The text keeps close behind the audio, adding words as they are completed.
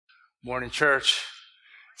Morning, church.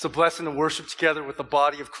 It's a blessing to worship together with the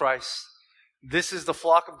body of Christ. This is the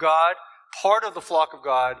flock of God, part of the flock of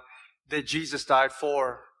God that Jesus died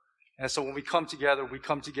for. And so when we come together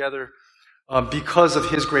because of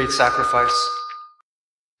his great sacrifice.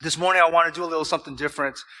 This morning, I want to do a little something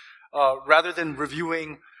different. Rather than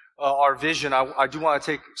reviewing our vision, I do want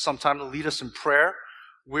to take some time to lead us in prayer.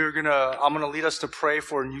 I'm going to lead us to pray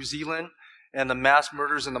for New Zealand and the mass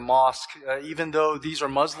murders in the mosque. Even though these are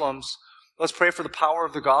Muslims, let's pray for the power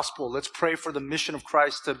of the gospel. Let's pray for the mission of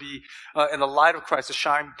Christ to be, and the light of Christ to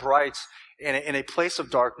shine bright in a place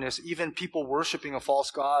of darkness. Even people worshiping a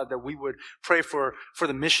false god, that we would pray for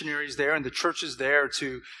the missionaries there and the churches there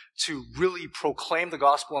to really proclaim the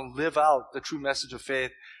gospel and live out the true message of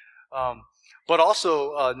faith. But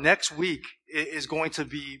also, next week is going to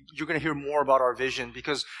be, you're going to hear more about our vision,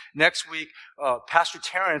 because next week, Pastor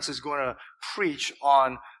Terrence is going to preach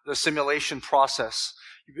on the simulation process.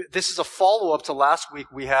 This is a follow-up to last week.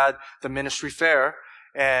 We had the ministry fair.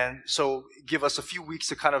 And so give us a few weeks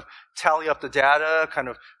to kind of tally up the data, kind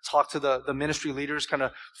of talk to the ministry leaders, kind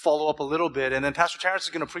of follow up a little bit. And then Pastor Terrence is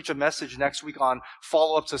going to preach a message next week on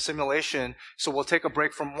follow-up to simulation. So we'll take a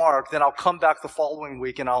break from Mark. Then I'll come back the following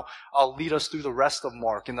week and I'll lead us through the rest of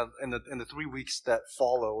Mark in the 3 weeks that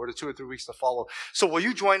follow, or the 2 or 3 weeks that follow. So will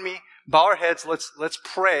you join me? Bow our heads. Let's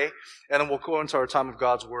pray, and then we'll go into our time of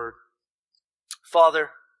God's Word. Father,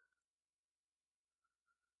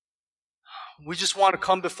 we just want to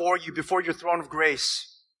come before you, before your throne of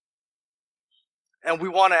grace. And we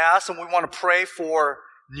want to ask and we want to pray for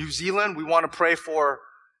New Zealand. We want to pray for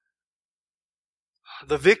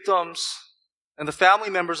the victims and the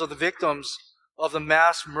family members of the victims of the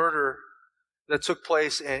mass murder that took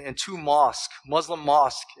place in two mosques, Muslim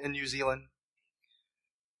mosques in New Zealand.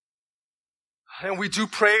 And we do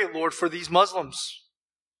pray, Lord, for these Muslims.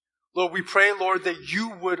 Lord, we pray, Lord, that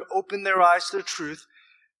you would open their eyes to the truth,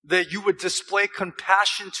 that you would display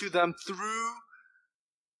compassion to them through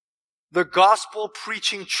the gospel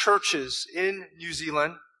preaching churches in New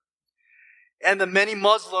Zealand, and that many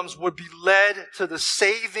Muslims would be led to the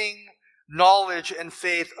saving knowledge and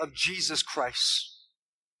faith of Jesus Christ.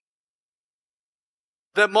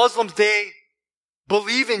 That Muslims, they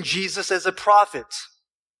believe in Jesus as a prophet.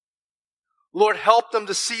 Lord, help them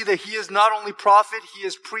to see that he is not only prophet, he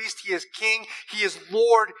is priest, he is king, he is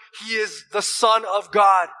Lord, he is the Son of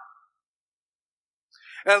God.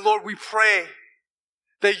 And Lord, we pray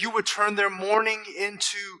that you would turn their mourning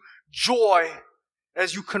into joy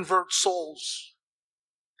as you convert souls.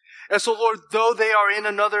 And so, Lord, though they are in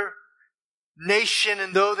another nation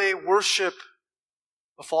and though they worship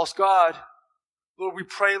a false god, Lord, we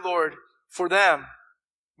pray, Lord, for them.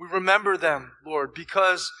 We remember them, Lord,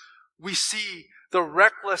 because we see the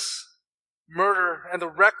reckless murder and the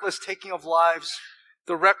reckless taking of lives,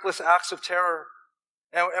 the reckless acts of terror.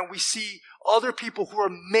 And we see other people who are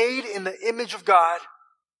made in the image of God,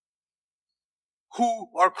 who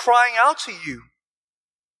are crying out to you,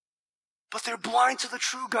 but they're blind to the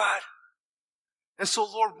true God. And so,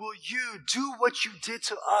 Lord, will you do what you did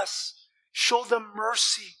to us? Show them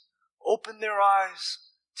mercy. Open their eyes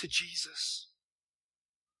to Jesus.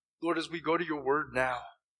 Lord, as we go to your word now,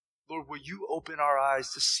 Lord, will you open our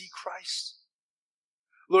eyes to see Christ?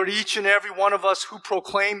 Lord, each and every one of us who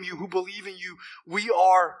proclaim you, who believe in you, we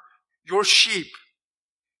are your sheep.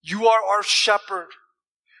 You are our shepherd.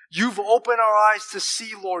 You've opened our eyes to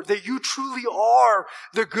see, Lord, that you truly are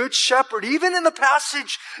the good shepherd. Even in the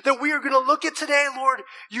passage that we are going to look at today, Lord,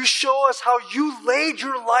 you show us how you laid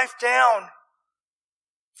your life down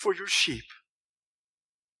for your sheep.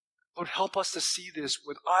 Lord, help us to see this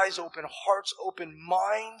with eyes open, hearts open,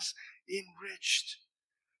 minds enriched.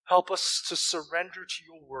 Help us to surrender to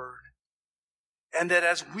your word. And that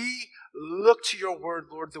as we look to your word,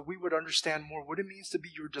 Lord, that we would understand more what it means to be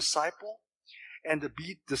your disciple and to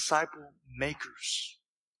be disciple makers.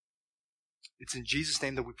 It's in Jesus'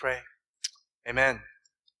 name that we pray. Amen.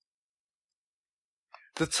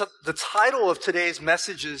 The title of today's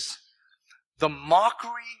message is The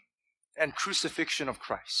Mockery and Crucifixion of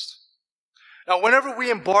Christ. Now, whenever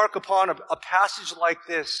we embark upon a passage like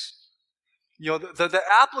this, the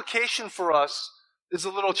application for us is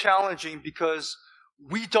a little challenging because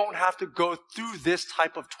we don't have to go through this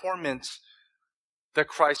type of torment that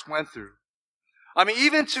Christ went through. I mean,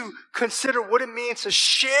 even to consider what it means to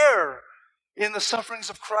share in the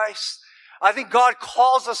sufferings of Christ. I think God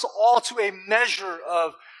calls us all to a measure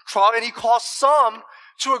of trial, and he calls some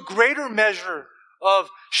to a greater measure of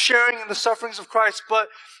sharing in the sufferings of Christ. But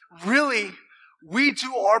really, we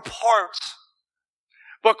do our part.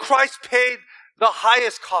 But Christ paid the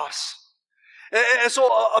highest cost. And so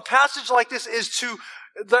a passage like this is to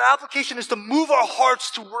The application is to move our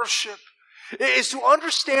hearts to worship. It is to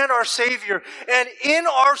understand our Savior. And in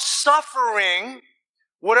our suffering,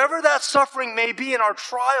 whatever that suffering may be in our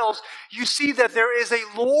trials, you see that there is a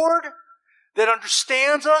Lord that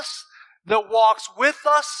understands us, that walks with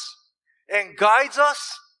us and guides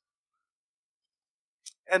us,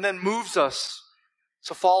 and then moves us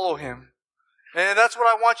to follow Him. And that's what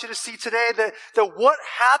I want you to see today, that what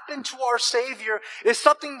happened to our Savior is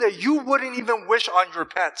something that you wouldn't even wish on your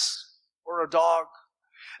pets or a dog.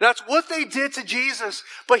 That's what they did to Jesus,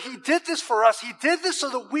 but He did this for us. He did this so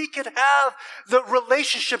that we could have the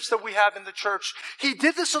relationships that we have in the church. He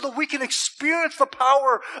did this so that we can experience the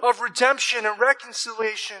power of redemption and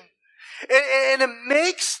reconciliation. And it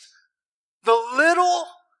makes the little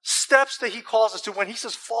steps that He calls us to, when He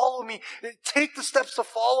says, follow me, take the steps to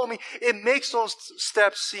follow me, it makes those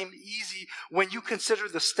steps seem easy when you consider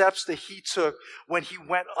the steps that He took when He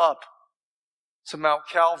went up to Mount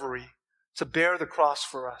Calvary to bear the cross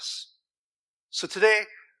for us. So today,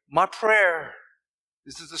 my prayer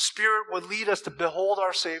is that the Spirit would lead us to behold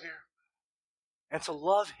our Savior and to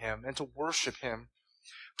love Him and to worship Him.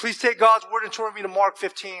 Please take God's word and turn with me to Mark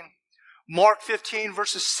 15. Mark 15,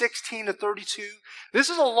 verses 16 to 32. This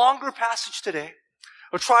is a longer passage today.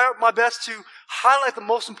 I'll try my best to highlight the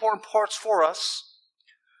most important parts for us.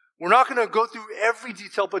 We're not going to go through every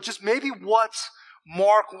detail, but just maybe what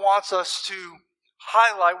Mark wants us to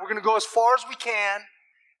highlight. We're going to go as far as we can,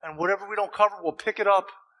 and whatever we don't cover, we'll pick it up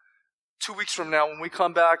 2 weeks from now when we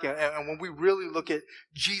come back and when we really look at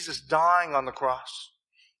Jesus dying on the cross.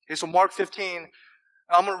 Okay, so Mark 15,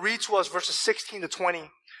 I'm going to read to us verses 16 to 20.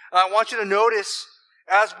 I want you to notice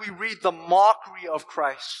as we read the mockery of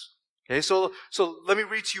Christ. Okay, so let me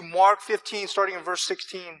read to you Mark 15, starting in verse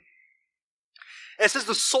 16. It says,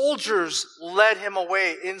 the soldiers led Him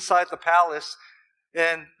away inside the palace,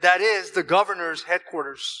 and that is the governor's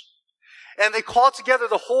headquarters. And they called together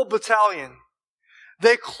the whole battalion.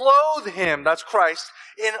 They clothed Him, that's Christ,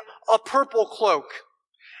 in a purple cloak.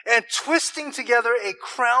 And twisting together a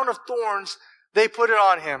crown of thorns, they put it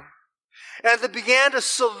on Him. And they began to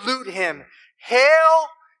salute Him. Hail,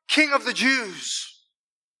 King of the Jews!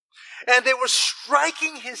 And they were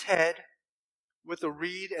striking His head with a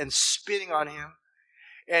reed and spitting on Him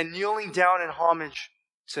and kneeling down in homage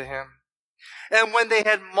to Him. And when they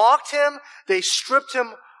had mocked Him, they stripped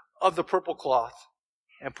Him of the purple cloth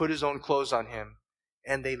and put His own clothes on Him.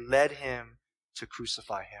 And they led Him to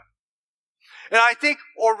crucify Him. And I think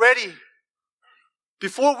already,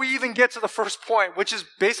 before we even get to the first point, which is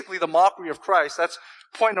basically the mockery of Christ, that's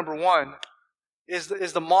point number one, is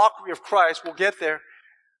the mockery of Christ, we'll get there,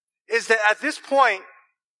 is that at this point,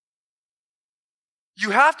 you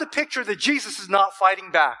have to picture that Jesus is not fighting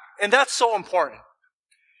back. And that's so important.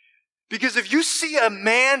 Because if you see a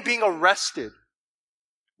man being arrested,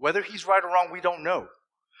 whether he's right or wrong, we don't know.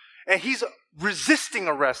 And he's resisting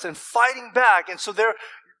arrest and fighting back, and so they're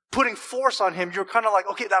putting force on him, you're kind of like,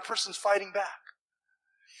 okay, that person's fighting back.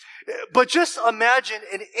 But just imagine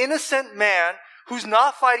an innocent man who's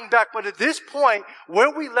not fighting back. But at this point,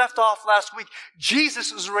 where we left off last week,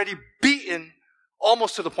 Jesus is already beaten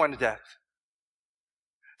almost to the point of death.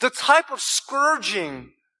 The type of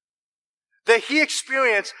scourging that He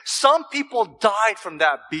experienced, some people died from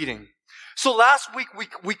that beating. So last week,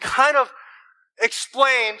 we kind of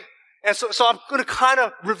explained, and so I'm going to kind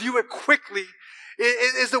of review it quickly,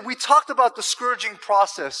 is that we talked about the scourging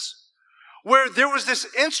process, where there was this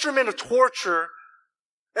instrument of torture,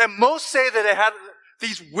 and most say that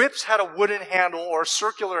these whips had a wooden handle or a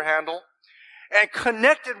circular handle, and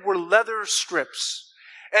connected were leather strips.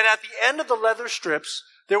 And at the end of the leather strips,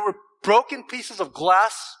 there were broken pieces of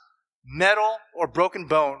glass, metal, or broken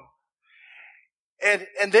bone.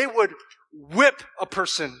 And they would whip a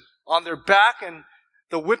person on their back, and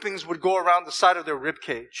the whippings would go around the side of their rib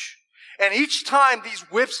cage. And each time these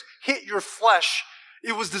whips hit your flesh,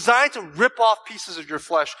 it was designed to rip off pieces of your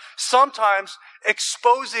flesh, sometimes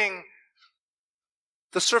exposing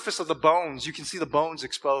the surface of the bones. You can see the bones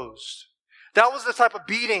exposed. That was the type of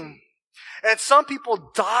beating. And some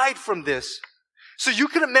people died from this. So you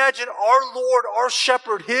can imagine our Lord, our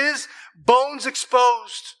shepherd, His bones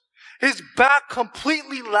exposed, His back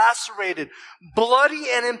completely lacerated, bloody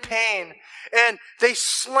and in pain. And they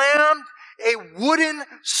slammed a wooden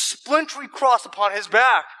splintery cross upon His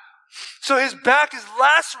back. So His back is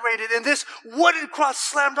lacerated, and this wooden cross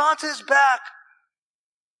slammed onto His back.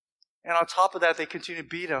 And on top of that, they continue to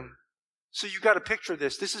beat Him. So you got to picture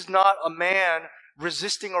this. This is not a man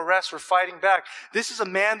resisting arrest or fighting back. This is a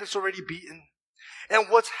man that's already beaten. And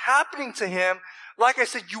what's happening to him, like I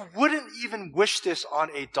said, you wouldn't even wish this on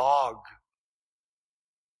a dog.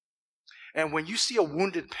 And when you see a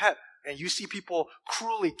wounded pet and you see people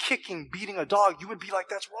cruelly kicking, beating a dog, you would be like,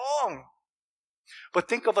 that's wrong. But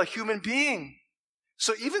think of a human being.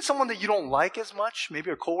 So even someone that you don't like as much, maybe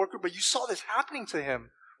a coworker, but you saw this happening to him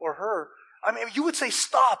or her, I mean, you would say,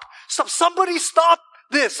 stop, somebody stop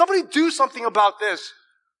this. Somebody do something about this.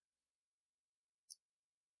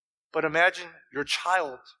 But imagine your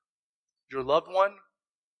child, your loved one,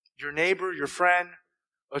 your neighbor, your friend,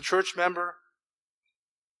 a church member.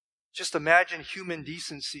 Just imagine human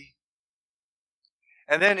decency.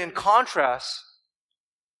 And then in contrast,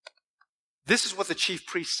 this is what the chief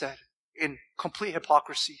priest said in complete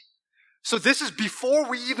hypocrisy. So this is before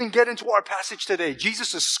we even get into our passage today.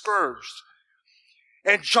 Jesus is scourged.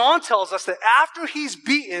 And John tells us that after he's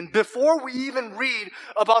beaten, before we even read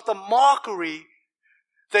about the mockery,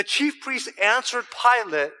 the chief priest answered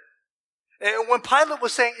Pilate. And when Pilate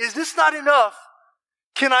was saying, is this not enough?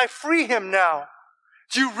 Can I free him now?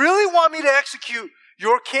 Do you really want me to execute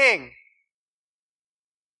your king?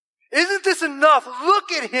 Isn't this enough?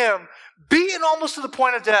 Look at him, beaten almost to the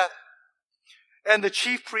point of death. And the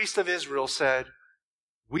chief priest of Israel said,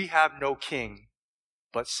 we have no king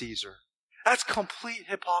but Caesar. That's complete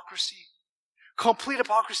hypocrisy. Complete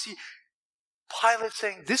hypocrisy. Pilate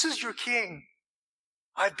saying, this is your king.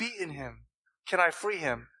 I've beaten him. Can I free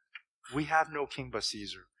him? We have no king but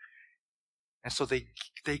Caesar. And so they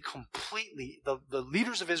completely, the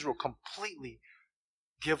leaders of Israel completely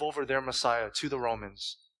give over their Messiah to the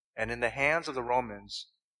Romans. And in the hands of the Romans,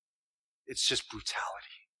 it's just brutality.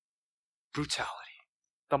 Brutality.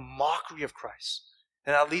 The mockery of Christ.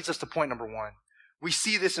 And that leads us to point number 1. We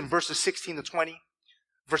see this in verses 16 to 20,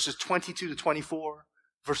 verses 22 to 24,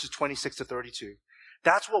 verses 26 to 32.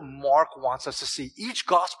 That's what Mark wants us to see. Each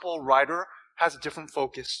gospel writer has a different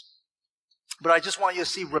focus. But I just want you to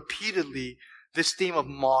see repeatedly this theme of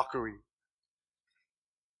mockery.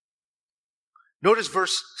 Notice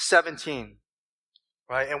verse 17,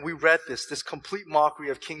 right? And we read this complete mockery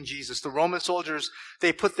of King Jesus. The Roman soldiers,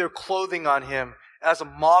 they put their clothing on him as a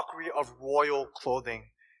mockery of royal clothing.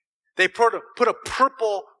 They put a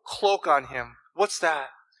purple cloak on him. What's that?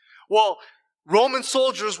 Well, Roman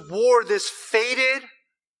soldiers wore this faded,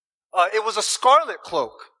 it was a scarlet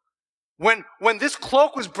cloak. When this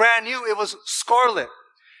cloak was brand new, it was scarlet.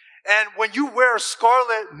 And when you wear a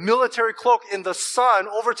scarlet military cloak in the sun,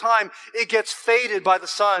 over time, it gets faded by the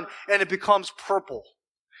sun and it becomes purple.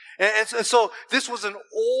 And so this was an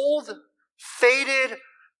old, faded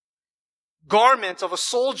garment of a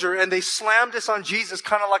soldier, and they slammed this on Jesus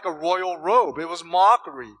kind of like a royal robe. It was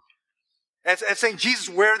mockery. And saying, Jesus,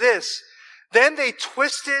 wear this. Then they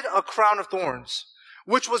twisted a crown of thorns,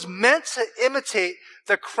 which was meant to imitate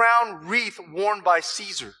the crown wreath worn by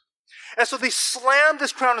Caesar. And so they slammed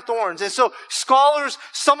this crown of thorns. And so scholars,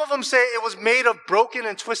 some of them say it was made of broken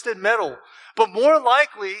and twisted metal. But more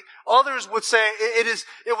likely, others would say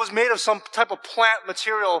it was made of some type of plant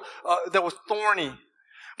material that was thorny.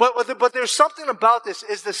 But there's something about this,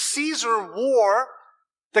 is the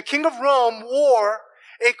king of Rome wore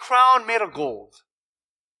a crown made of gold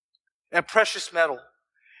and precious metal.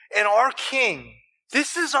 And our king,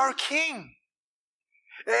 this is our king.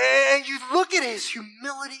 And you look at his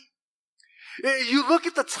humility. You look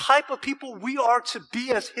at the type of people we are to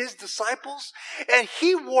be as his disciples, and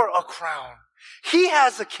he wore a crown. He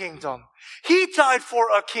has a kingdom. He died for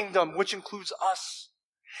a kingdom, which includes us.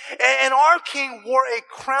 And our king wore a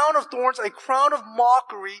crown of thorns, a crown of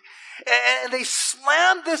mockery, and they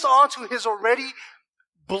slammed this onto his already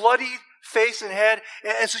bloodied face and head.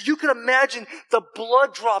 And so you can imagine the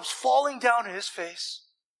blood drops falling down his face.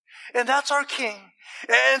 And that's our king.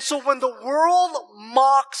 And so when the world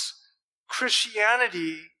mocks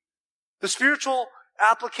Christianity, the spiritual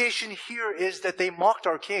application here is that they mocked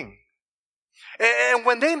our king. And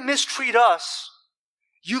when they mistreat us,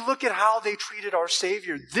 you look at how they treated our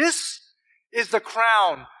Savior. This is the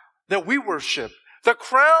crown that we worship. The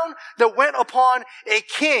crown that went upon a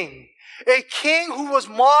king who was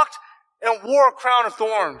mocked and wore a crown of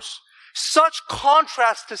thorns. Such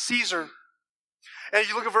contrast to Caesar. And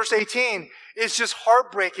you look at verse 18, it's just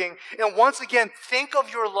heartbreaking. And once again, think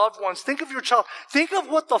of your loved ones. Think of your child. Think of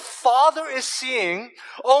what the father is seeing.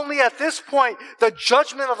 Only at this point, the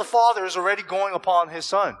judgment of the father is already going upon his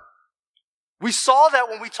son. We saw that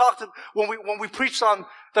when we preached on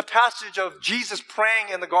the passage of Jesus praying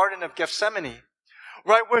in the Garden of Gethsemane,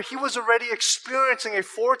 right? Where he was already experiencing a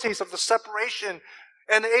foretaste of the separation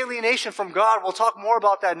and the alienation from God. We'll talk more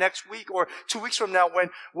about that next week or 2 weeks from now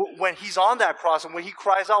when he's on that cross and when he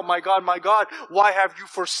cries out, my God, why have you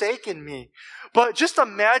forsaken me? But just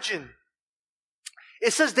imagine,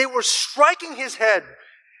 it says they were striking his head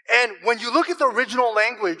And when you look at the original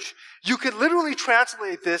language, you could literally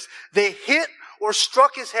translate this, they hit or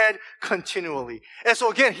struck his head continually. And so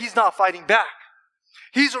again, he's not fighting back.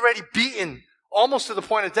 He's already beaten almost to the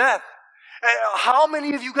point of death. And how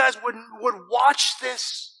many of you guys would watch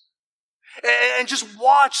this and just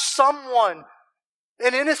watch someone,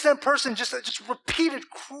 an innocent person, just repeated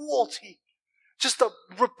cruelty, just a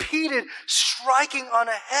repeated striking on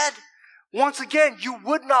a head? Once again, you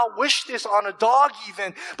would not wish this on a dog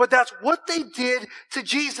even, but that's what they did to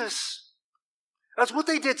Jesus. That's what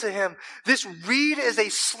they did to him. This reed is a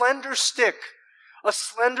slender stick. A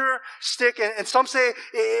slender stick, and some say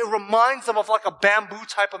it reminds them of like a bamboo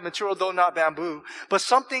type of material, though not bamboo, but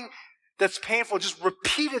something that's painful, just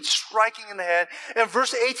repeated striking in the head. And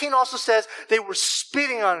verse 18 also says they were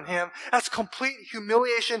spitting on him. That's complete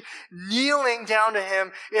humiliation, kneeling down to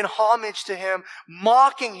him in homage to him,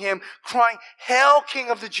 mocking him, crying, "Hail,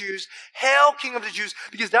 King of the Jews! Hail, King of the Jews!"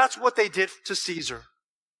 Because that's what they did to Caesar.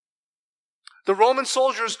 The Roman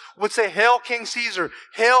soldiers would say, "Hail, King Caesar!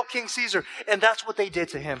 Hail, King Caesar!" And that's what they did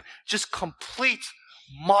to him. Just complete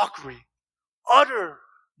mockery, utter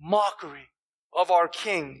mockery of our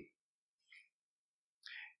king.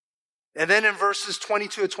 And then in verses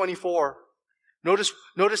 22 to 24, notice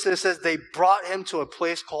that it says they brought him to a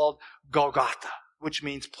place called Golgotha, which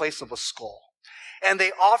means place of a skull. And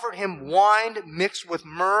they offered him wine mixed with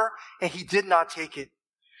myrrh, and he did not take it.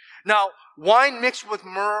 Now, wine mixed with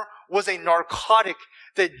myrrh was a narcotic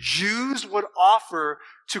that Jews would offer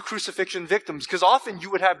to crucifixion victims, because often you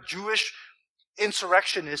would have Jewish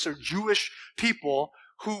insurrectionists or Jewish people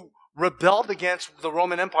who rebelled against the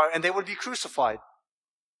Roman Empire, and they would be crucified.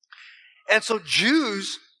 And so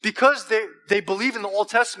Jews, because they believe in the Old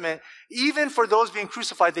Testament, even for those being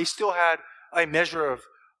crucified, they still had a measure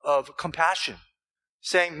of compassion,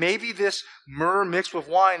 saying maybe this myrrh mixed with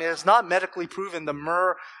wine, and it's not medically proven the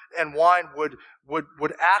myrrh and wine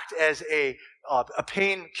would act as a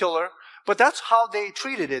painkiller, but that's how they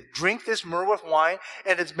treated it. Drink this myrrh with wine,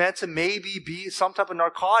 and it's meant to maybe be some type of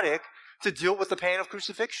narcotic to deal with the pain of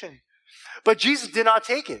crucifixion. But Jesus did not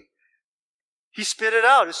take it. He spit it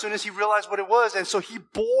out as soon as he realized what it was, and so he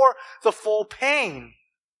bore the full pain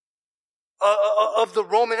of the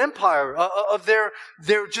Roman Empire, of their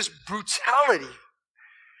just brutality.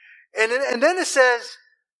 And then it says,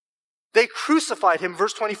 they crucified him,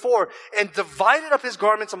 verse 24, and divided up his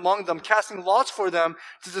garments among them, casting lots for them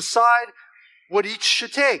to decide what each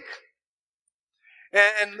should take.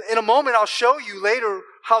 And in a moment, I'll show you later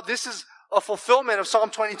how this is a fulfillment of Psalm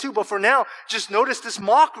 22. But for now, just notice this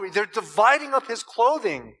mockery. They're dividing up his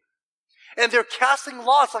clothing. And they're casting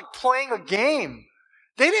lots, like playing a game.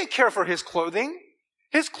 They didn't care for his clothing.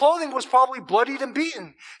 His clothing was probably bloodied and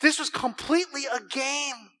beaten. This was completely a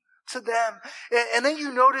game to them. And then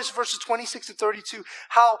you notice verses 26 to 32,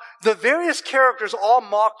 how the various characters all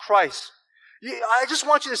mock Christ. I just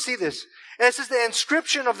want you to see this. And it says the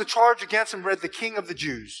inscription of the charge against him read, "The King of the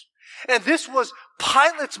Jews." And this was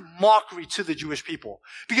Pilate's mockery to the Jewish people,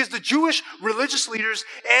 because the Jewish religious leaders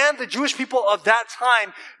and the Jewish people of that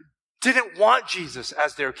time didn't want Jesus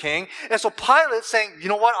as their king. And so Pilate saying, "You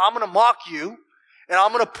know what? I'm going to mock you, and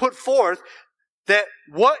I'm going to put forth that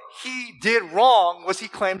what he did wrong was he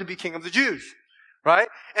claimed to be King of the Jews." Right?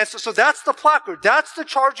 And so that's the placard. That's the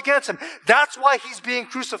charge against him. That's why he's being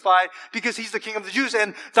crucified, because he's the King of the Jews.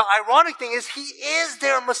 And the ironic thing is he is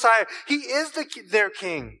their Messiah. He is their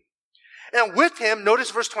king. And with him,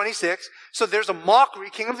 notice verse 26. So there's a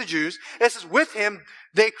mockery, King of the Jews. It says, with him,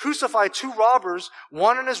 they crucified two robbers,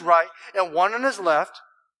 one on his right and one on his left.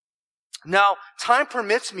 Now, time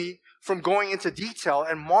permits me from going into detail,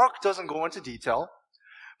 and Mark doesn't go into detail.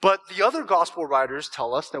 But the other gospel writers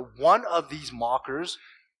tell us that one of these mockers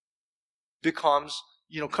becomes,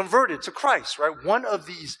 converted to Christ, right? One of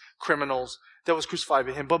these criminals that was crucified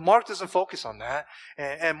with him. But Mark doesn't focus on that.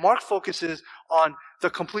 And Mark focuses on the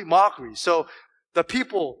complete mockery. So the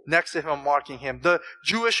people next to him are mocking him. The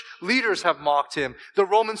Jewish leaders have mocked him. The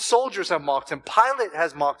Roman soldiers have mocked him. Pilate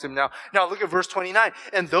has mocked him now. Now look at verse 29.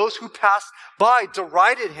 And those who passed by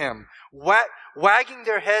derided him, wagging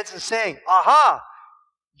their heads and saying, "Aha!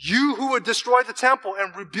 You who would destroy the temple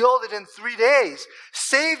and rebuild it in 3 days,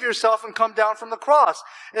 save yourself and come down from the cross."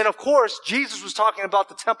 And of course, Jesus was talking about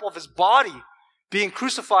the temple of his body being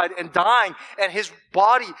crucified and dying, and his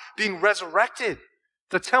body being resurrected.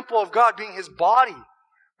 The temple of God being his body,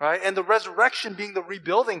 right? And the resurrection being the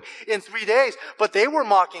rebuilding in 3 days. But they were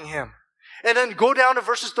mocking him. And then go down to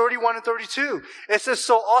verses 31 and 32. It says,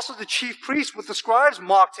 so also the chief priests with the scribes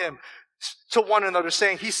mocked him to one another,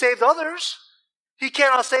 saying, "He saved others. He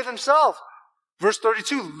cannot save himself." Verse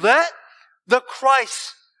 32, "Let the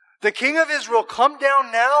Christ, the King of Israel, come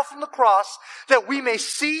down now from the cross that we may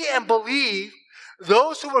see and believe.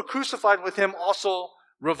 Those who were crucified with him also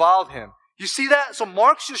reviled him. You see that? So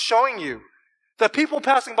Mark's just showing you. The people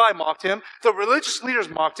passing by mocked him. The religious leaders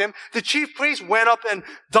mocked him. The chief priests went up and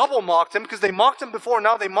double mocked him because they mocked him before.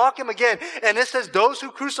 Now they mock him again. And it says those who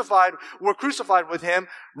were crucified with him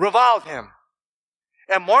reviled him.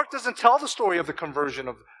 And Mark doesn't tell the story of the conversion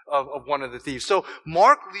of one of the thieves. So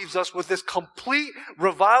Mark leaves us with this complete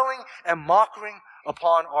reviling and mocking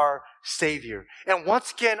upon our Savior. And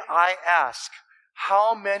once again, I ask,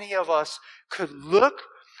 how many of us could look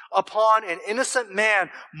upon an innocent man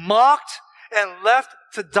mocked and left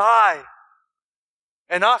to die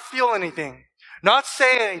and not feel anything, not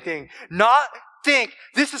say anything, not think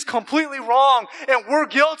this is completely wrong and we're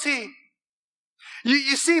guilty?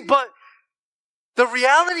 You see, but the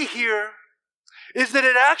reality here is that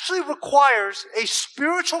it actually requires a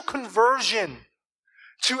spiritual conversion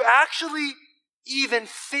to actually even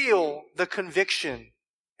feel the conviction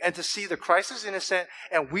and to see that Christ is innocent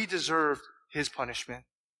and we deserved his punishment.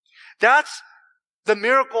 That's the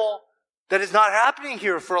miracle that is not happening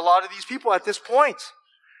here for a lot of these people at this point,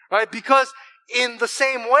 right? Because in the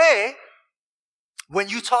same way, when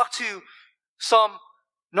you talk to some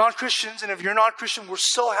non-Christians, and if you're not Christian, we're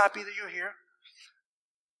so happy that you're here.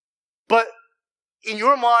 But in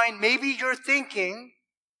your mind, maybe you're thinking,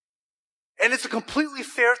 and it's a completely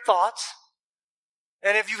fair thought,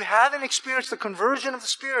 and if you haven't experienced the conversion of the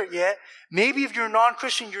Spirit yet, maybe if you're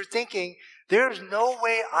non-Christian, you're thinking, there's no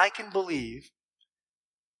way I can believe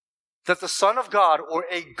that the Son of God or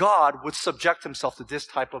a God would subject himself to this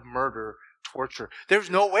type of murder, torture. There's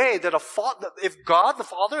no way that if God the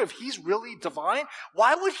Father, if he's really divine,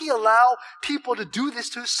 why would he allow people to do this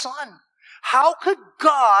to his Son? How could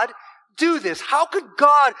God do this? How could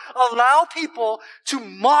God allow people to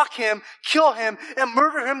mock him, kill him, and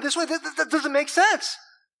murder him this way? That doesn't make sense.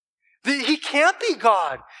 He can't be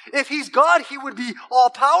God. If he's God, he would be all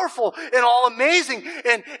powerful and all amazing,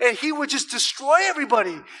 and he would just destroy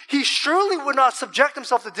everybody. He surely would not subject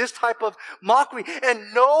himself to this type of mockery,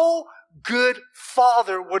 and no good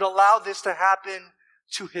father would allow this to happen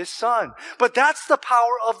to his Son. But that's the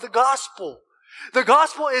power of the gospel. The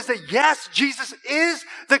gospel is that yes, Jesus is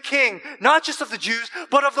the King, not just of the Jews,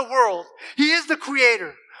 but of the world. He is the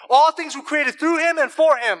Creator. All things were created through him and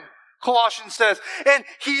for him, Colossians says. And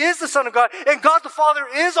he is the Son of God. And God the Father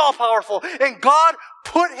is all powerful. And God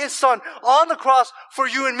put his Son on the cross for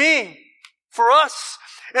you and me, for us.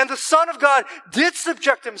 And the Son of God did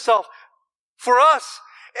subject himself for us.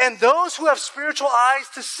 And those who have spiritual eyes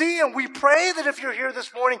to see, and we pray that if you're here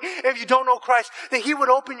this morning, if you don't know Christ, that he would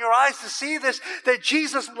open your eyes to see this, that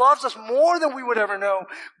Jesus loves us more than we would ever know,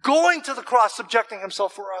 going to the cross, subjecting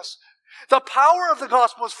himself for us. The power of the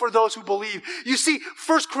gospel is for those who believe. You see,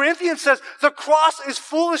 1 Corinthians says the cross is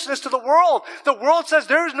foolishness to the world. The world says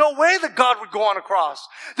there is no way that God would go on a cross.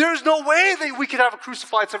 There is no way that we could have a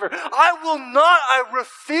crucified Savior. I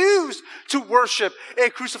refuse to worship a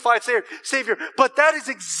crucified Savior. But that is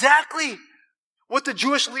exactly what the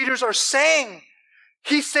Jewish leaders are saying.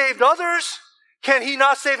 He saved others. Can he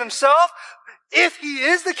not save himself? If he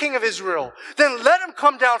is the King of Israel, then let him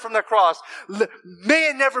come down from the cross. May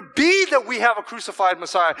it never be that we have a crucified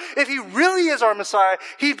Messiah. If he really is our Messiah,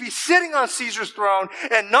 he'd be sitting on Caesar's throne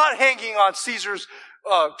and not hanging on Caesar's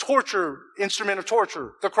instrument of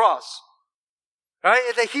torture, the cross. Right?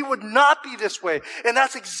 That he would not be this way. And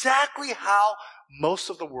that's exactly how most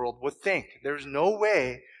of the world would think. There's no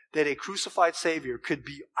way that a crucified Savior could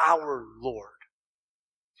be our Lord.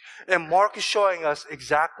 And Mark is showing us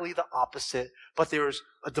exactly the opposite, but there is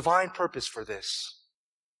a divine purpose for this.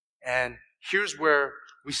 And here's where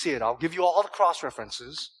we see it. I'll give you all the cross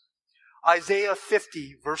references. Isaiah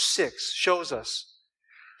 50 verse 6 shows us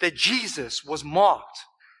that Jesus was mocked,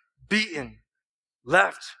 beaten,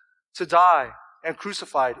 left to die, and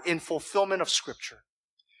crucified in fulfillment of Scripture.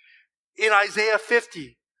 In Isaiah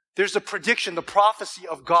 50, there's a prediction, the prophecy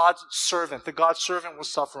of God's servant. The God's servant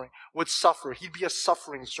would suffer. He'd be a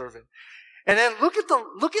suffering servant. And then look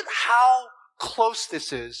at how close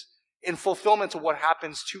this is in fulfillment to what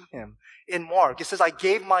happens to him in Mark. It says, I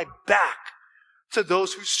gave my back to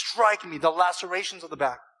those who strike me, the lacerations of the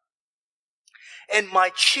back, and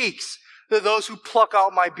my cheeks to those who pluck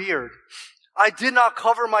out my beard. I did not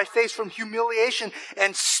cover my face from humiliation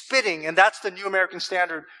and spitting. And that's the New American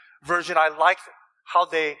Standard Version. I like how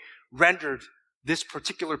they rendered this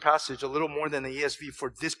particular passage a little more than the ESV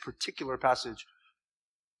for this particular passage.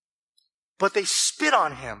 But they spit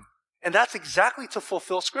on him. And that's exactly to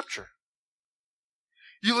fulfill Scripture.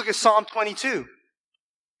 You look at Psalm 22.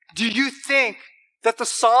 Do you think that the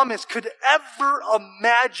psalmist could ever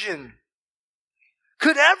imagine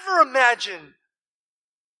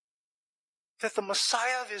that the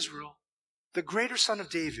Messiah of Israel, the greater son of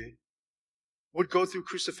David, would go through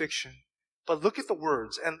crucifixion. But look at the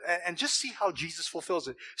words and just see how Jesus fulfills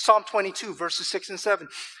it. Psalm 22, verses 6 and 7.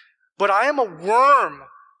 But I am a worm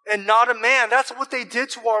and not a man. That's what they did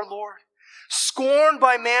to our Lord. Scorned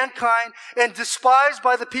by mankind and despised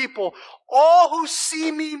by the people. All who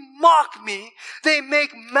see me mock me. They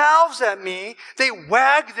make mouths at me. They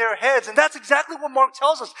wag their heads. And that's exactly what Mark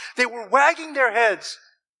tells us. They were wagging their heads.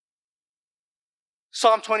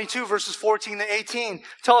 Psalm 22, verses 14 to 18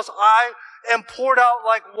 tell us, I am poured out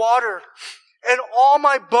like water, and all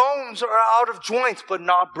my bones are out of joint, but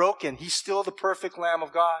not broken. He's still the perfect Lamb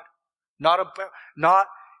of God. Not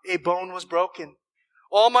a bone was broken.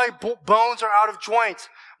 All my bones are out of joint.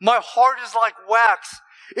 My heart is like wax.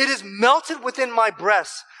 It is melted within my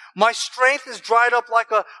breast. My strength is dried up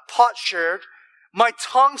like a potsherd. My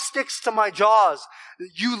tongue sticks to my jaws.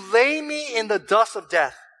 You lay me in the dust of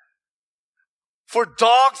death. For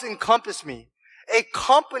dogs encompass me. A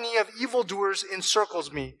company of evildoers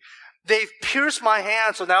encircles me. They've pierced my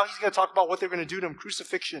hands. So now he's going to talk about what they're going to do to him,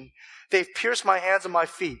 crucifixion. They've pierced my hands and my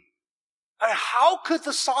feet. And how could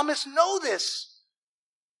the psalmist know this?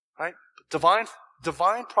 Right? Divine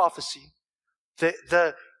prophecy.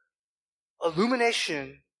 The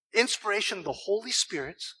illumination, inspiration of the Holy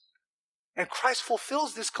Spirit. And Christ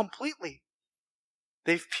fulfills this completely.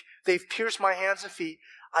 They've pierced my hands and feet.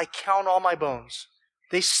 I count all my bones.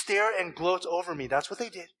 They stare and gloat over me. That's what they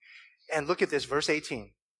did. And look at this, verse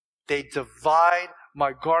 18. They divide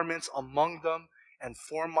my garments among them, and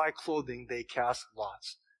for my clothing they cast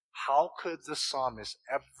lots. How could the psalmist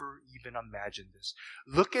ever even imagine this?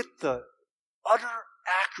 Look at the utter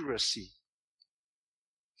accuracy.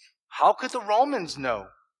 How could the Romans know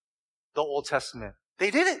the Old Testament?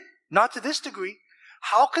 They didn't. Not to this degree.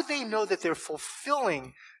 How could they know that they're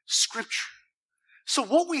fulfilling Scripture? So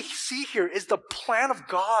what we see here is the plan of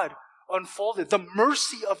God unfolded, the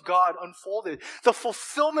mercy of God unfolded, the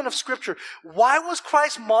fulfillment of Scripture. Why was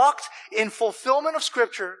Christ mocked in fulfillment of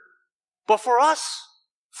Scripture, but for us,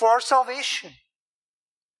 for our salvation?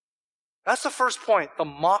 That's the first point, the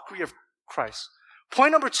mockery of Christ.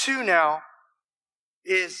 Point number 2 now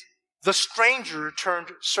is the stranger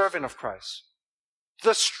turned servant of Christ.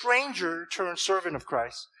 The stranger turned servant of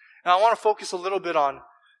Christ. And I want to focus a little bit on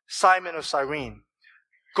Simon of Cyrene.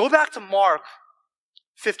 Go back to Mark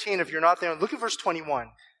 15 if you're not there, and look at verse 21.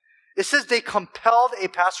 It says they compelled a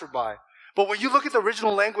passerby. But when you look at the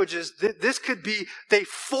original languages, this could be they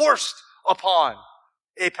forced upon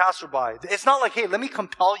a passerby. It's not like, hey, let me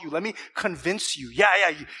compel you. Let me convince you.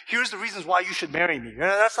 Here's the reasons why you should marry me.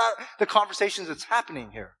 That's not the conversations that's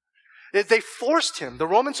happening here. They forced him. The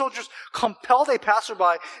Roman soldiers compelled a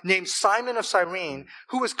passerby named Simon of Cyrene,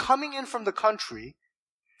 who was coming in from the country,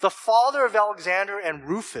 the father of Alexander and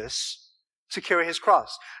Rufus, to carry his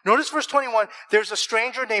cross. Notice verse 21, there's a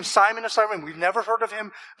stranger named Simon of Cyrene. We've never heard of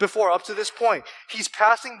him before up to this point. He's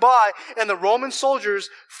passing by, and the Roman soldiers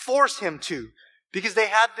force him to, because they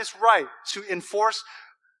had this right to enforce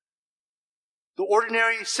the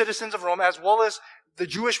ordinary citizens of Rome, as well as the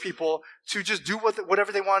Jewish people, to just do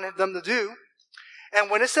whatever they wanted them to do. And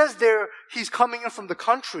when it says there, he's coming in from the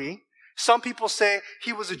country, some people say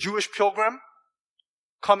he was a Jewish pilgrim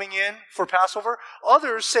coming in for Passover.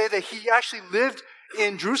 Others say that he actually lived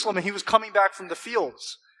in Jerusalem and he was coming back from the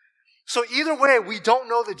fields. So either way, we don't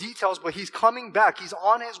know the details, but he's coming back. He's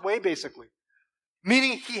on his way, basically.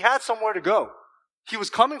 Meaning he had somewhere to go. He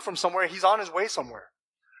was coming from somewhere. He's on his way somewhere.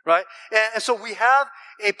 Right? And so we have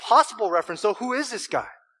a possible reference. So who is this guy?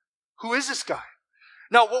 Who is this guy?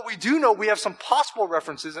 Now, what we do know, we have some possible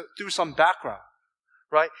references through some background.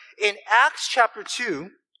 Right? In Acts chapter 2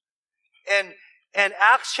 and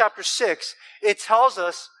Acts chapter 6, it tells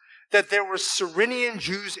us that there were Cyrenian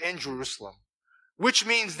Jews in Jerusalem, which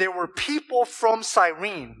means there were people from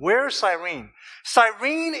Cyrene. Where is Cyrene?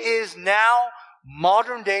 Cyrene is now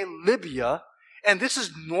modern-day Libya, and this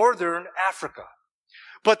is northern Africa.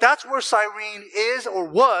 But that's where Cyrene is or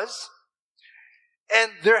was,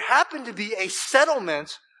 and there happened to be a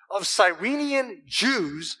settlement of Cyrenian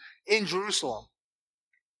Jews in Jerusalem.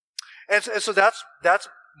 And so that's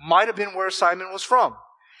might have been where Simon was from.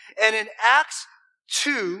 And in Acts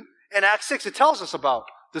 2 and Acts 6, it tells us about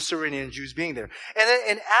the Cyrenian Jews being there. And then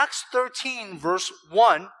in Acts 13, verse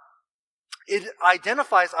 1, it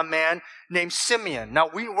identifies a man named Simeon. Now,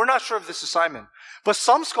 we're not sure if this is Simon, but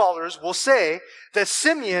some scholars will say that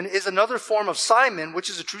Simeon is another form of Simon, which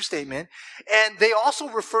is a true statement, and they also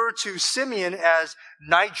refer to Simeon as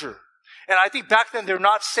Niger. And I think back then they're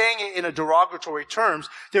not saying it in a derogatory terms.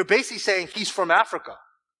 They're basically saying he's from Africa.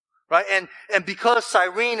 Right? And because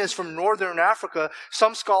Cyrene is from northern Africa,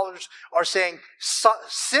 some scholars are saying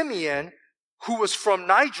Simeon, who was from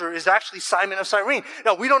Niger, is actually Simon of Cyrene.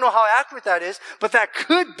 Now, we don't know how accurate that is, but that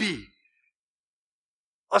could be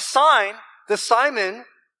a sign that Simon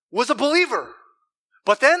was a believer.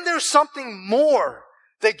 But then there's something more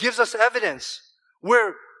that gives us evidence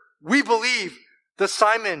where we believe that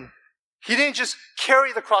Simon, he didn't just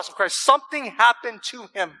carry the cross of Christ. Something happened to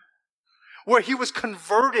him where he was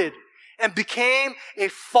converted and became a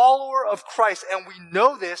follower of Christ. And we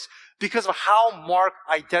know this because of how Mark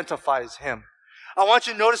identifies him. I want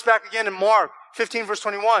you to notice back again in Mark 15, verse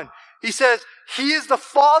 21. He says, he is the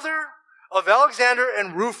father of Alexander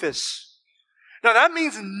and Rufus. Now that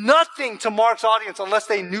means nothing to Mark's audience unless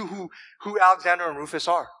they knew who Alexander and Rufus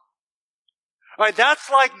are. All right, that's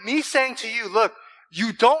like me saying to you, look,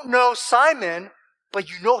 you don't know Simon, but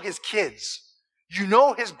you know his kids. You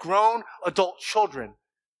know his grown adult children.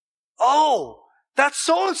 Oh, that's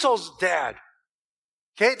so-and-so's dad.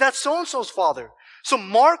 Okay, that's so-and-so's father. So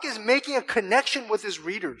Mark is making a connection with his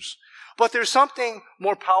readers. But there's something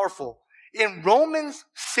more powerful. In Romans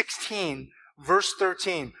 16, verse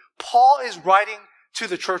 13, Paul is writing to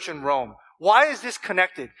the church in Rome. Why is this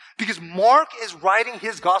connected? Because Mark is writing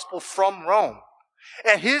his gospel from Rome.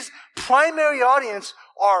 And his primary audience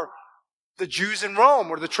are the Jews in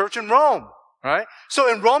Rome or the church in Rome. Right?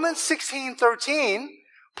 So in Romans 16:13,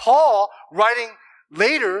 Paul, writing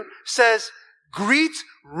later, says, greet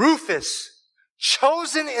Rufus,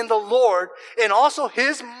 chosen in the Lord, and also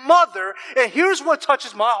his mother. And here's what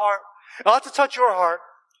touches my heart. I'll have to touch your heart.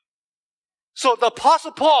 So the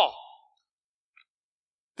Apostle Paul,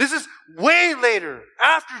 this is way later,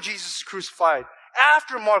 after Jesus is crucified,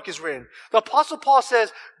 after Mark is written. The Apostle Paul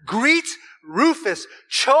says, greet Rufus,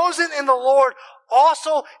 chosen in the Lord,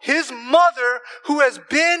 also his mother, who has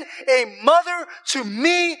been a mother to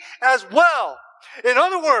me as well. In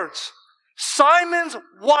other words, Simon's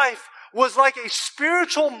wife was like a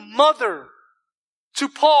spiritual mother to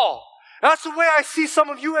Paul. That's the way I see some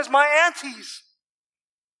of you as my aunties.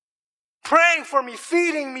 Praying for me,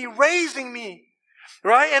 feeding me, raising me.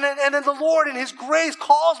 Right? And then the Lord in his grace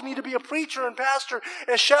calls me to be a preacher and pastor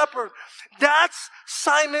and shepherd. That's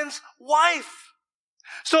Simon's wife.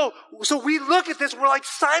 So we look at this, we're like,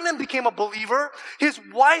 Simon became a believer. His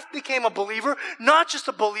wife became a believer. Not just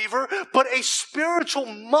a believer, but a spiritual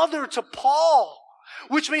mother to Paul.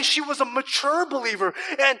 Which means she was a mature believer.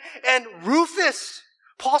 And Rufus,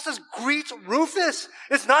 Paul says, greet Rufus.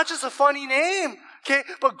 It's not just a funny name. Okay,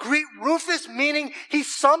 but greet Rufus, meaning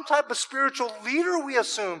he's some type of spiritual leader, we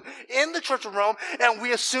assume, in the Church of Rome, and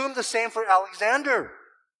we assume the same for Alexander.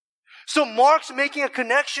 So Mark's making a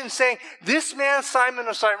connection saying, this man, Simon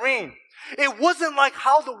of Cyrene, it wasn't like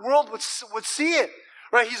how the world would see it.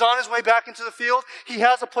 Right? He's on his way back into the field. He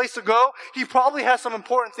has a place to go. He probably has some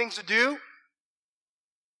important things to do.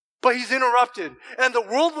 But he's interrupted. And the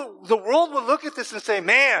world would look at this and say,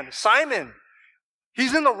 man, Simon,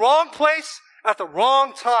 he's in the wrong place at the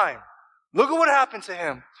wrong time. Look at what happened to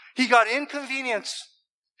him. He got inconvenienced.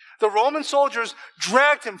 The Roman soldiers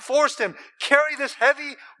dragged him, forced him, carry this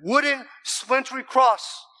heavy wooden splintery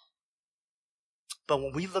cross. But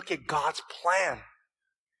when we look at God's plan,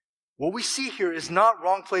 what we see here is not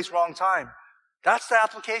wrong place, wrong time. That's the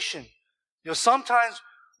application. You know, sometimes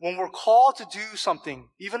when we're called to do something,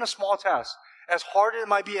 even a small task, as hard as it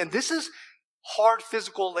might be, and this is hard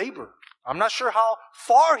physical labor. I'm not sure how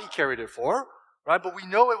far he carried it for, right? But we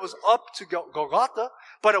know it was up to Golgotha.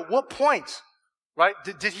 But at what point, right,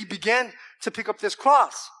 did he begin to pick up this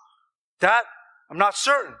cross? That, I'm not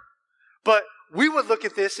certain. But we would look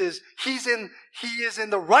at this as he is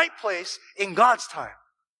in the right place in God's time.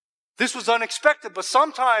 This was unexpected, but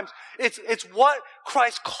sometimes it's what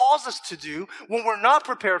Christ calls us to do when we're not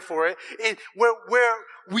prepared for it, where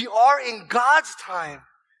we are in God's time.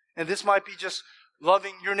 And this might be just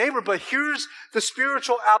loving your neighbor, but here's the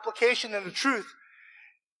spiritual application and the truth.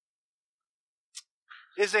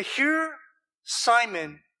 Is that here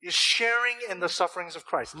Simon is sharing in the sufferings of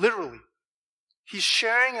Christ. Literally. He's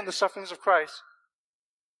sharing in the sufferings of Christ.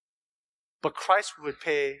 But Christ would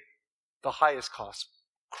pay the highest cost.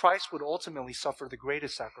 Christ would ultimately suffer the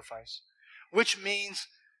greatest sacrifice. Which means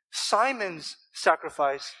Simon's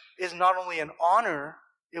sacrifice is not only an honor,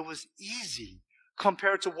 it was easy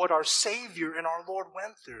compared to what our Savior and our Lord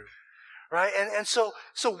went through. Right? And so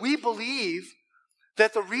we believe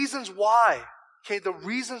that the reasons why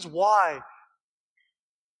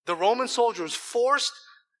the Roman soldiers forced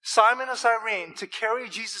Simon of Cyrene, to carry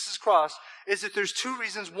Jesus' cross is that there's two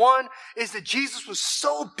reasons. One is that Jesus was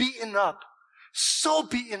so beaten up,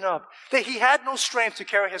 that he had no strength to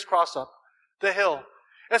carry his cross up the hill.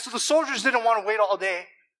 And so the soldiers didn't want to wait all day.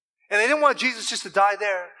 And they didn't want Jesus just to die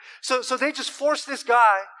there. So they just forced this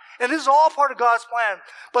guy. And this is all part of God's plan.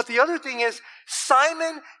 But the other thing is,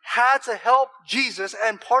 Simon had to help Jesus.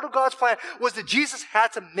 And part of God's plan was that Jesus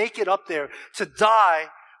had to make it up there to die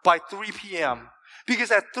by 3 p.m.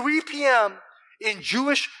 Because at 3 p.m. in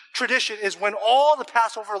Jewish tradition is when all the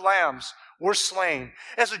Passover lambs were slain.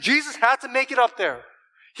 And so Jesus had to make it up there.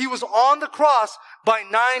 He was on the cross by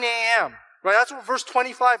 9 a.m. Right? That's what verse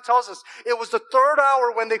 25 tells us. It was the third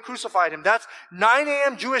hour when they crucified him. That's 9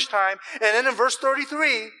 a.m. Jewish time. And then in verse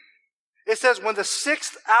 33, it says when the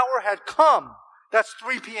 6th hour had come, that's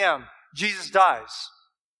 3 p.m., Jesus dies.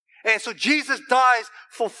 And so Jesus dies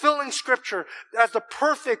fulfilling Scripture as the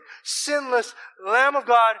perfect, sinless Lamb of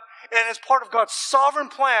God. And as part of God's sovereign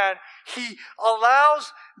plan, he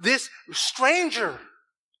allows this stranger,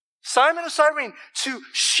 Simon of Cyrene, to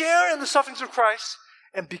share in the sufferings of Christ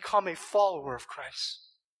and become a follower of Christ.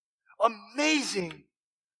 Amazing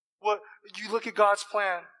what you look at God's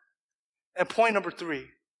plan. And point number 3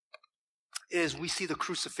 is we see the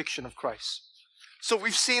crucifixion of Christ. So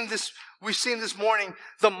we've seen this morning,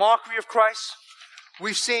 the mockery of Christ.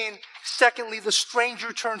 We've seen, secondly, the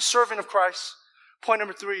stranger turned servant of Christ. Point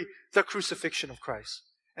number 3, the crucifixion of Christ.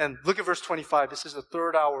 And look at verse 25. This is the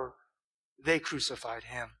third hour they crucified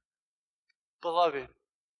him. Beloved,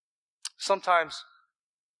 sometimes,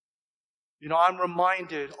 I'm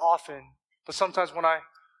reminded often, but sometimes when I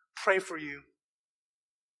pray for you,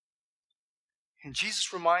 and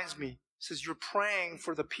Jesus reminds me, says, you're praying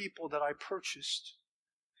for the people that I purchased.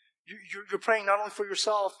 You're praying not only for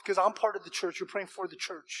yourself, because I'm part of the church, you're praying for the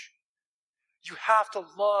church. You have to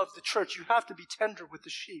love the church. You have to be tender with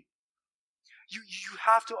the sheep. You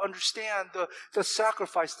have to understand the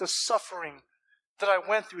sacrifice, the suffering that I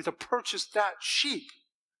went through to purchase that sheep.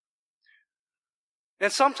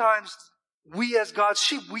 And sometimes we as God's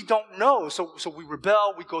sheep, we don't know. So we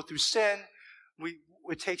rebel, we go through sin.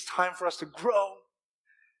 It takes time for us to grow.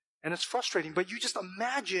 And it's frustrating. But you just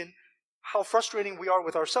imagine how frustrating we are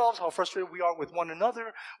with ourselves, how frustrated we are with one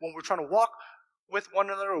another when we're trying to walk with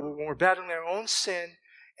one another or when we're battling our own sin.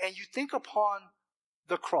 And you think upon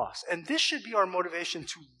the cross. And this should be our motivation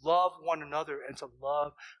to love one another and to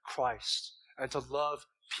love Christ and to love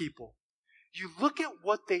people. You look at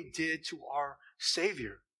what they did to our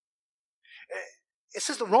Savior. It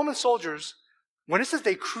says the Roman soldiers, when it says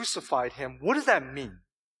they crucified him, what does that mean?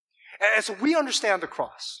 And so we understand the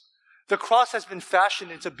cross. The cross has been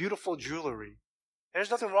fashioned into beautiful jewelry.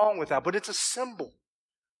 There's nothing wrong with that, but it's a symbol.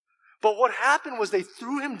 But what happened was they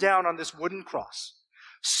threw him down on this wooden cross,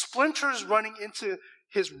 splinters running into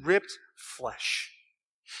his ripped flesh.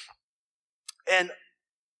 And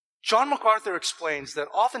John MacArthur explains that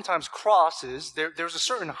oftentimes crosses, there's a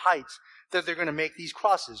certain height that they're going to make these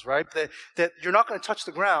crosses, right? That you're not going to touch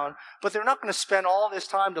the ground, but they're not going to spend all this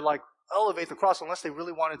time to elevate the cross unless they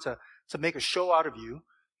really wanted to make a show out of you.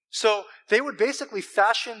 So they would basically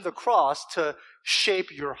fashion the cross to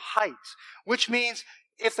shape your height, which means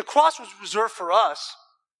if the cross was reserved for us,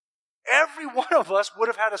 every one of us would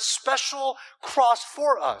have had a special cross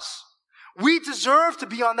for us. We deserve to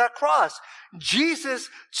be on that cross. Jesus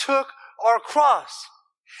took our cross.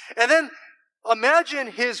 And then imagine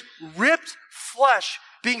his ripped flesh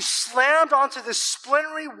being slammed onto this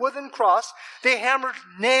splintery wooden cross. They hammered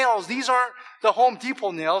nails. These aren't the Home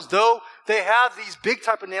Depot nails, though they have these big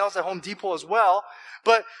type of nails at Home Depot as well.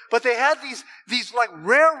 But they had these like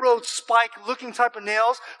railroad spike looking type of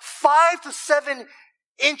nails, 5 to 7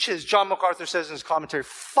 inches, John MacArthur says in his commentary,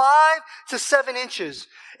 5 to 7 inches.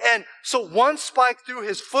 And so one spike through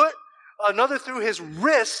his foot, another through his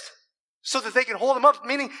wrist, so that they can hold him up,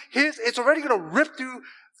 meaning it's already going to rip through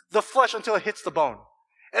the flesh until it hits the bone.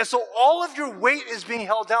 And so all of your weight is being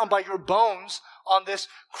held down by your bones on this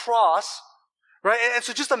cross, right? And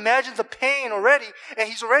so just imagine the pain already, and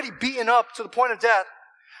he's already beaten up to the point of death.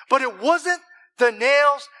 But it wasn't the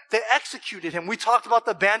nails that executed him. We talked about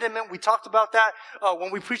the abandonment. We talked about that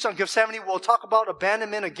when we preached on Gethsemane. We'll talk about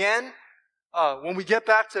abandonment again when we get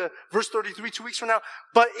back to verse 33 2 weeks from now.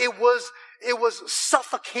 But it was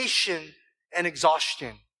suffocation and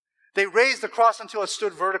exhaustion. They raised the cross until it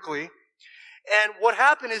stood vertically. And what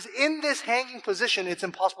happened is in this hanging position, it's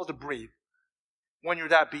impossible to breathe when you're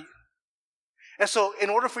that beaten. And so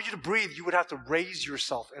in order for you to breathe, you would have to raise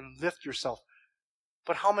yourself and lift yourself.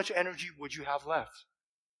 But how much energy would you have left?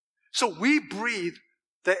 So we breathe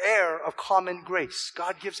the air of common grace.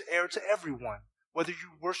 God gives air to everyone, whether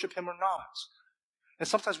you worship him or not. And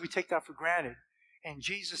sometimes we take that for granted. And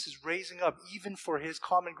Jesus is raising up even for his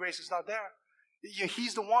common grace is not there.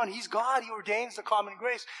 He's the one. He's God. He ordains the common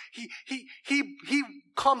grace. He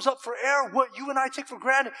comes up for air what you and I take for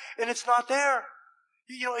granted, and it's not there.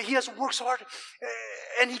 He has to work so hard,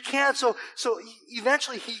 and he can't. So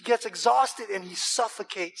eventually he gets exhausted and he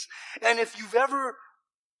suffocates. And if you've ever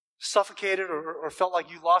suffocated or felt like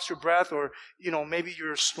you lost your breath, or maybe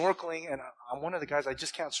you're snorkeling, and I'm one of the guys, I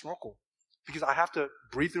just can't snorkel because I have to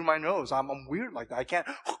breathe through my nose. I'm weird like that. I can't.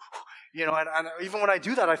 And even when I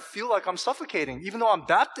do that, I feel like I'm suffocating, even though I'm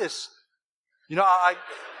Baptist. There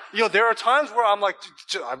are times where I'm like,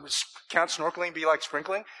 I can't snorkeling be like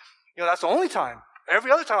sprinkling. That's the only time.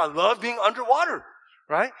 Every other time, I love being underwater,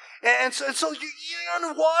 right? And so you're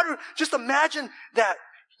underwater. Just imagine that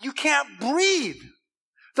you can't breathe.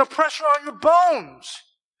 The pressure on your bones.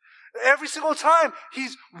 Every single time,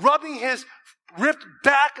 he's rubbing his ripped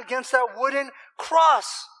back against that wooden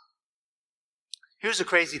cross. Here's the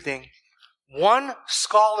crazy thing. One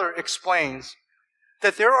scholar explains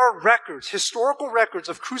that there are records, historical records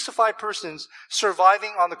of crucified persons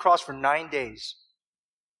surviving on the cross for 9 days.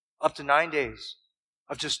 Up to 9 days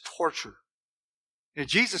of just torture.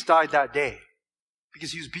 Jesus died that day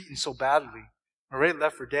because he was beaten so badly, already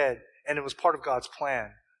left for dead, and it was part of God's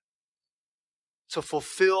plan to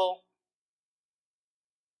fulfill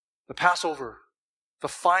the Passover, the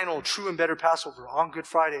final true and better Passover on Good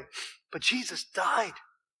Friday. But Jesus died.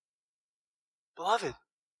 Beloved,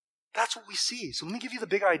 that's what we see. So let me give you the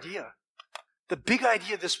big idea. The big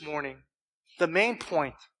idea this morning, the main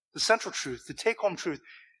point, the central truth, the take-home truth.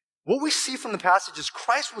 What we see from the passage is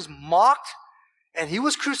Christ was mocked and he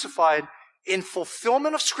was crucified in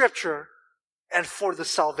fulfillment of Scripture and for the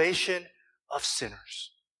salvation of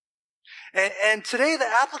sinners. And today the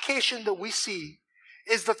application that we see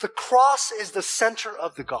is that the cross is the center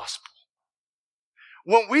of the gospel.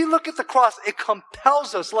 When we look at the cross, it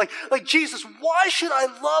compels us, like Jesus, why should I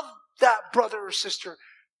love that brother or sister?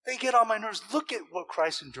 They get on my nerves. Look at what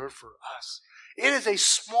Christ endured for us. It is a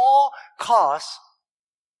small cost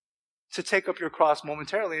to take up your cross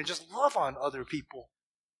momentarily and just love on other people.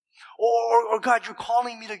 Or God, you're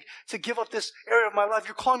calling me to give up this area of my life.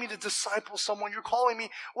 You're calling me to disciple someone. You're calling me,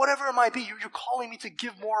 whatever it might be, you're calling me to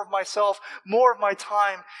give more of myself, more of my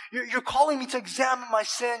time. You're calling me to examine my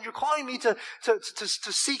sin. You're calling me to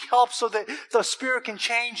seek help so that the Spirit can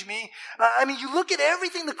change me. You look at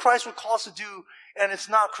everything that Christ would call us to do, and it's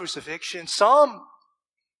not crucifixion. Some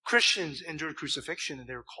Christians endured crucifixion, and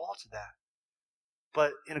they were called to that.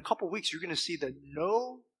 But in a couple of weeks, you're going to see that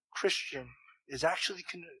no Christian is actually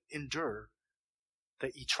going to endure the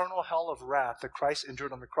eternal hell of wrath that Christ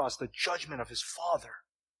endured on the cross, the judgment of his Father.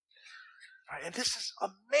 Right? And this is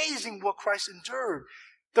amazing what Christ endured.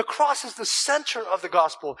 The cross is the center of the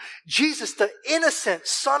gospel. Jesus, the innocent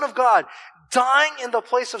Son of God, dying in the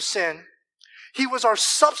place of sin. He was our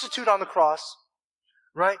substitute on the cross,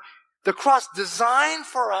 right? The cross designed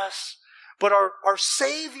for us, but our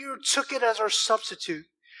Savior took it as our substitute.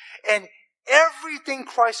 And everything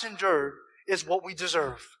Christ endured is what we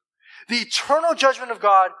deserve. The eternal judgment of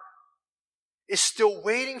God is still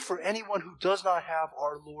waiting for anyone who does not have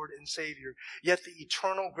our Lord and Savior. Yet the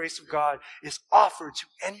eternal grace of God is offered to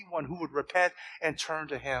anyone who would repent and turn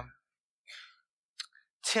to Him.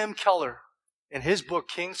 Tim Keller, in his book,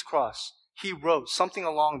 King's Cross, he wrote something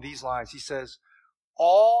along these lines. He says,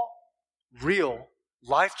 all real,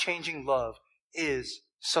 life-changing love is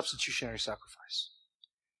substitutionary sacrifice.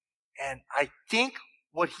 And I think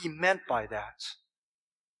what he meant by that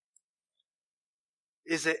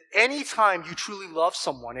is that any time you truly love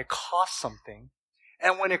someone, it costs something.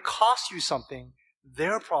 And when it costs you something,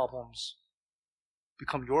 their problems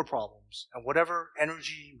become your problems. And whatever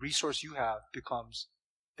energy, resource you have becomes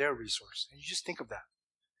their resource. And you just think of that.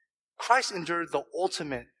 Christ endured the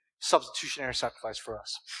ultimate substitutionary sacrifice for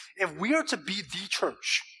us. If we are to be the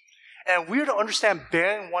church, and we are to understand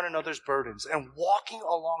bearing one another's burdens and walking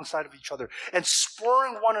alongside of each other and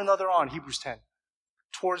spurring one another on, Hebrews 10,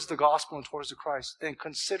 towards the gospel and towards the Christ, then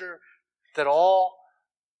consider that all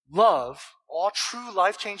love, all true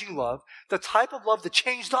life-changing love, the type of love that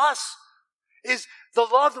changed us, is the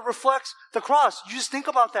love that reflects the cross. You just think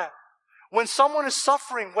about that. When someone is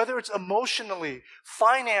suffering, whether it's emotionally,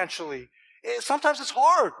 financially, sometimes it's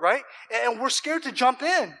hard, right? And we're scared to jump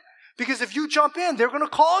in. Because if you jump in, they're going to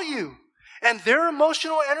call you. And their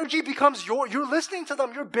emotional energy becomes you're listening to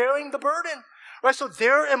them. You're bearing the burden. Right? So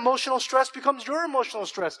their emotional stress becomes your emotional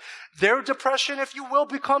stress. Their depression, if you will,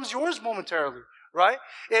 becomes yours momentarily. Right?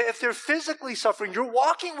 If they're physically suffering, you're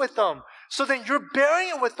walking with them. So then you're bearing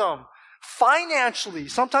it with them. Financially,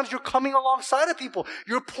 sometimes you're coming alongside of people.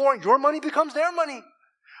 You're pouring, your money becomes their money.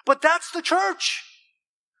 But that's the church.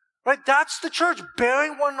 Right? That's the church,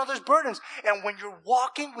 bearing one another's burdens. And when you're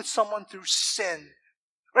walking with someone through sin,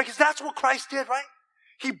 right? Because that's what Christ did, right?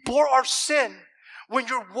 He bore our sin. When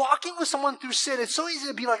you're walking with someone through sin, it's so easy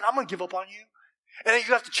to be like, I'm going to give up on you. And then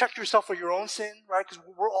you have to check yourself for your own sin, right? Because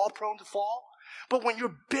we're all prone to fall. But when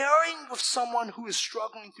you're bearing with someone who is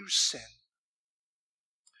struggling through sin,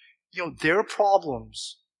 their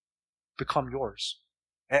problems become yours.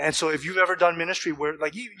 And so if you've ever done ministry where,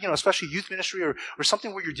 like, especially youth ministry or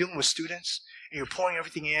something where you're dealing with students and you're pouring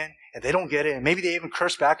everything in and they don't get it and maybe they even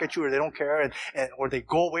curse back at you or they don't care or they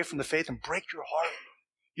go away from the faith and break your heart,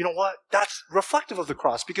 you know what? That's reflective of the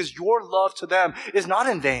cross because your love to them is not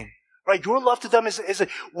in vain, right? Your love to them is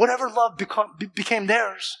whatever love became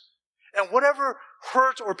theirs. And whatever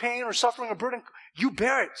hurt or pain or suffering or burden, you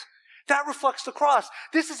bear it. That reflects the cross.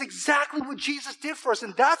 This is exactly what Jesus did for us.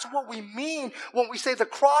 And that's what we mean when we say the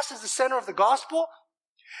cross is the center of the gospel.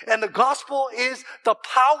 And the gospel is the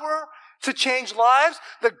power to change lives.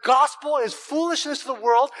 The gospel is foolishness to the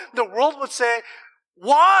world. The world would say,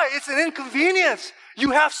 why? It's an inconvenience.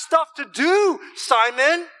 You have stuff to do,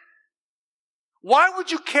 Simon. Why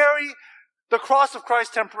would you carry the cross of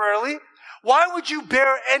Christ temporarily? Why would you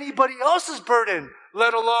bear anybody else's burden,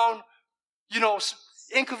 let alone,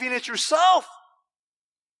 inconvenience yourself?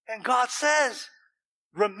 And God says,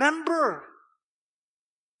 remember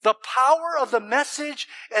the power of the message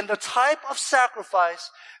and the type of sacrifice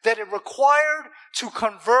that it required to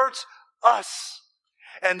convert us.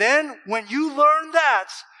 And then when you learn that,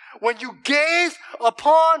 when you gaze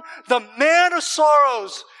upon the man of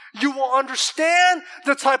sorrows, you will understand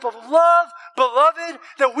the type of love, beloved,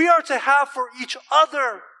 that we are to have for each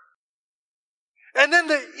other. And then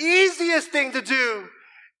the easiest thing to do,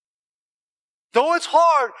 though it's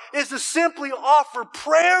hard, is to simply offer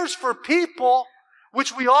prayers for people,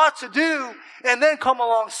 which we ought to do, and then come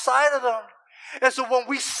alongside of them. And so when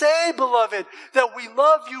we say, beloved, that we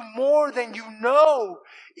love you more than you know,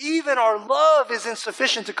 even our love is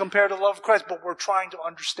insufficient to compare to the love of Christ, but we're trying to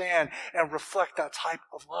understand and reflect that type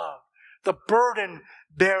of love. The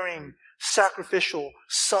burden-bearing, sacrificial,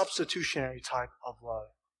 substitutionary type of love.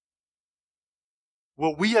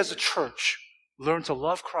 Will we as a church learn to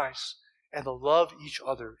love Christ and to love each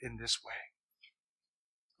other in this way?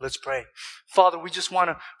 Let's pray. Father, we just want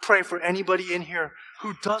to pray for anybody in here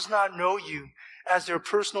who does not know you as their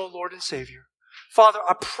personal Lord and Savior. Father,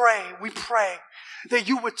 we pray that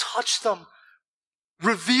you would touch them,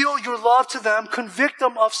 reveal your love to them, convict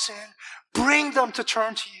them of sin, bring them to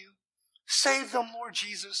turn to you. Save them, Lord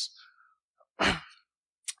Jesus.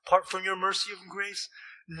 Apart from your mercy and grace,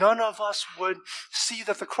 none of us would see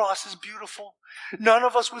that the cross is beautiful. None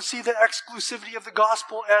of us would see the exclusivity of the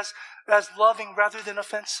gospel as loving rather than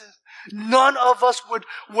offensive. None of us would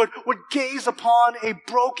gaze upon a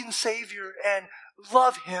broken Savior and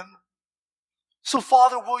love him. So,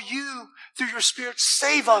 Father, will you, through your Spirit,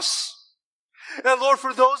 save us? And Lord,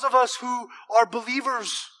 for those of us who are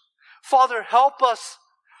believers, Father, help us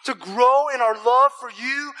to grow in our love for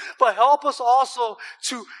you, but help us also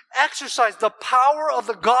to exercise the power of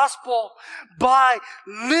the gospel by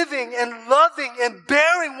living and loving and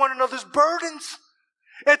bearing one another's burdens,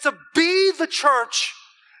 and to be the church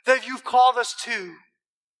that you've called us to.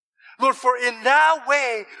 Lord, for in that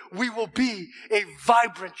way, we will be a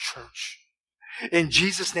vibrant church. In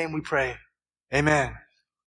Jesus' name we pray. Amen.